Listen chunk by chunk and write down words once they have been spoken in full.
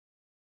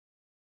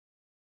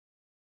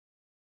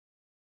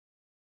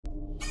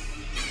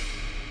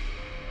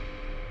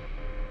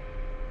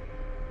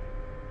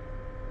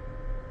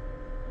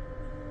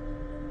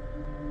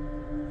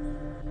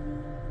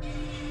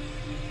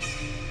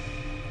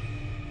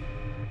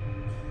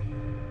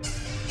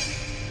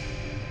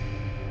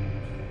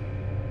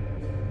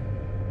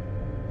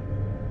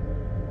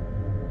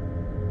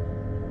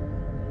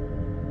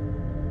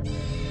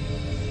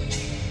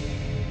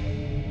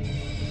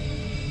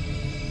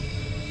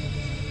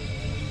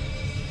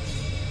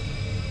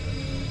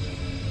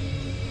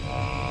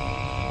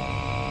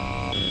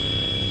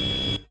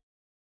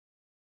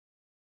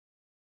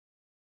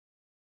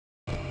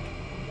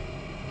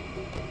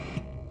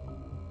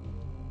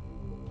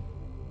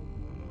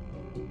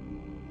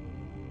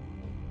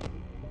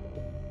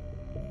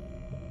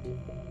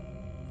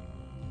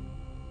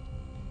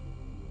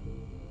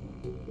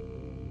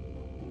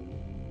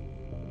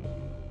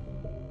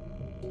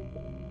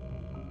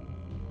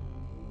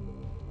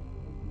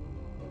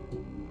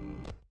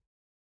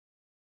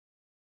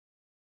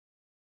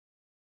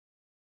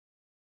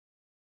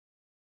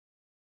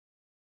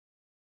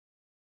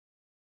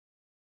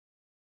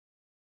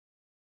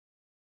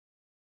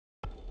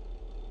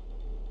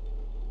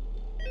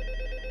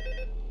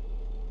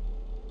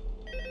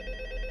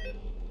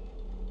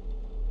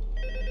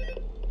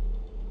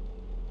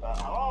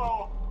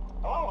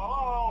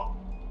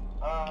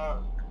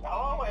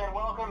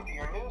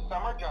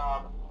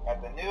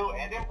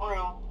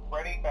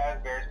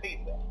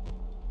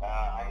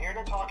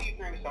to talk you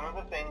through some of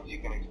the things you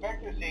can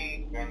expect to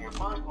see during your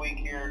first week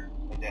here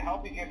and to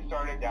help you get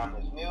started down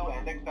this new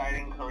and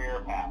exciting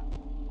career path.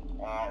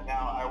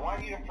 Now, I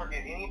want you to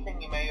forget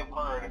anything you may have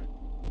heard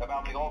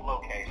about the old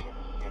location,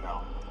 you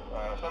know.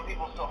 Some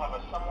people still have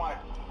a somewhat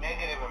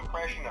negative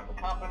impression of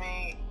the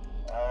company.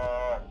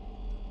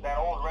 That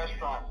old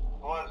restaurant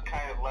was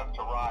kind of left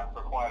to rot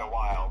for quite a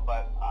while,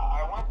 but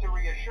I want to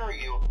reassure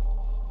you,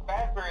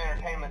 Fazbear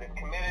Entertainment is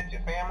committed to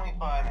family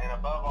fun and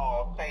above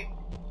all, safety.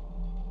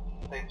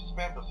 They've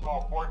spent a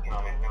small fortune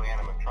on these new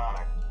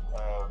animatronics.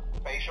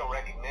 Facial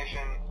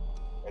recognition,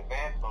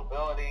 advanced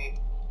mobility,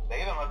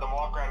 they even let them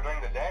walk around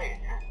during the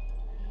day.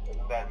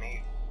 Isn't that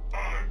neat?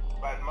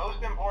 But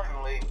most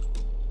importantly,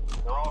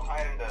 they're all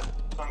tied into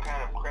some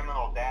kind of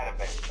criminal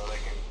database so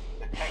they can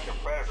detect a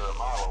predator a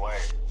mile away.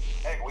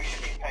 Heck, we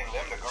should be paying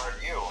them to guard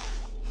you.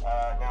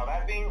 Now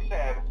that being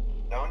said,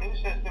 no new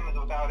system is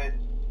without its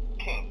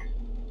kinks.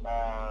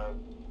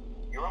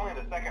 You're only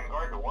the second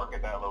guard to work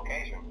at that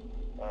location.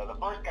 The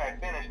first guy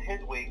finished his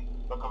week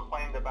but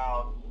complained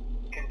about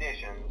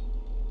conditions.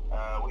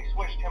 We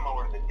switched him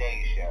over to the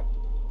day shift.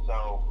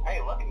 So,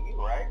 hey, lucky you,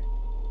 right?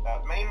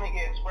 Mainly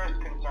he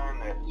expressed concern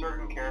that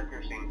certain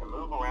characters seemed to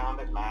move around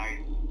at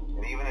night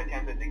and even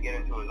attempted to get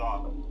into his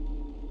office.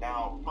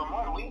 Now, from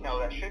what we know,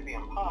 that should be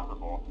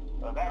impossible.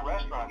 That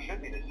restaurant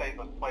should be the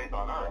safest place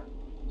on Earth.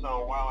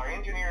 So while our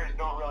engineers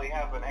don't really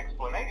have an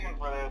explanation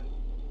for this,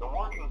 the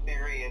working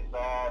theory is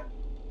that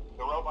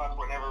the robots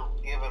were never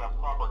given a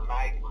proper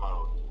night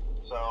mode.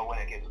 So when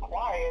it gets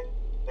quiet,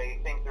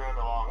 they think they're in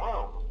the wrong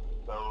room.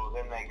 So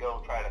then they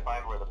go try to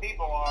find where the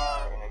people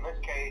are, and in this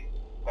case,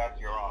 that's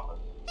your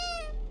office.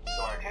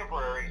 So our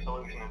temporary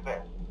solution is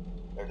this.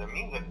 There's a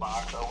music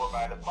box over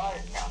by the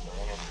prize counter,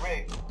 and it's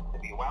rigged to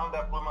be wound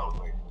up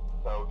remotely.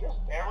 So just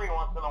every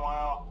once in a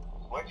while,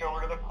 switch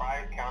over to the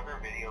prize counter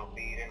video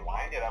feed and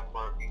wind it up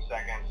for a few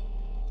seconds.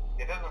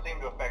 It doesn't seem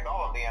to affect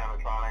all of the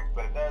animatronics,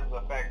 but it does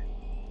affect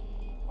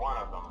one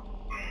of them.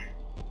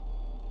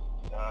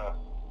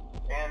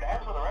 And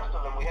as for the rest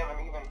of them, we have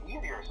an even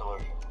easier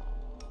solution.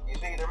 You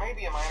see, there may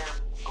be a minor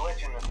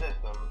glitch in the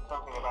system,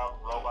 something about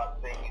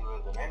robots seeing you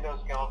as an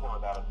endoskeleton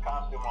without its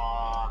costume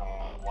on,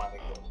 and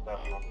wanting to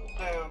stuff you into a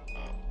suit.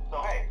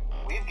 So hey,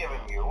 we've given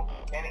you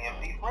an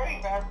empty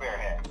Freddy Fazbear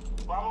head.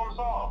 Problem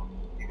solved.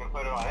 You can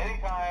put it on any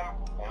time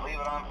and leave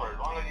it on for as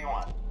long as you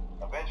want.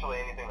 Eventually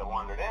anything that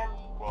wandered in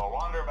will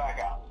wander back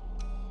out.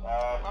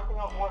 Something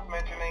else worth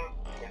mentioning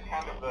is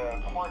kind of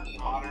the quirky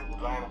modern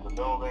design of the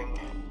building.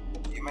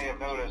 You may have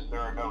noticed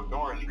there are no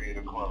doors for you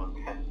to close.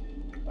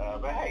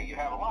 But hey, you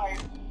have a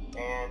light,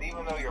 and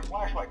even though your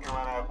flashlight can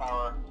run out of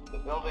power, the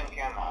building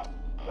cannot.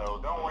 So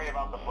don't worry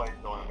about the place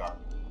going dark.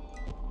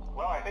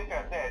 Well, I think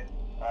that's it.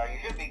 You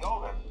should be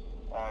golden.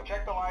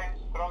 Check the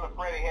lights, put on the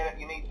Freddy head if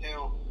you need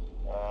to.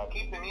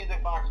 Keep the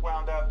music box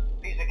wound up.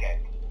 Piece of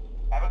cake.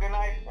 Have a good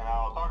night, and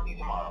I'll talk to you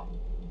tomorrow.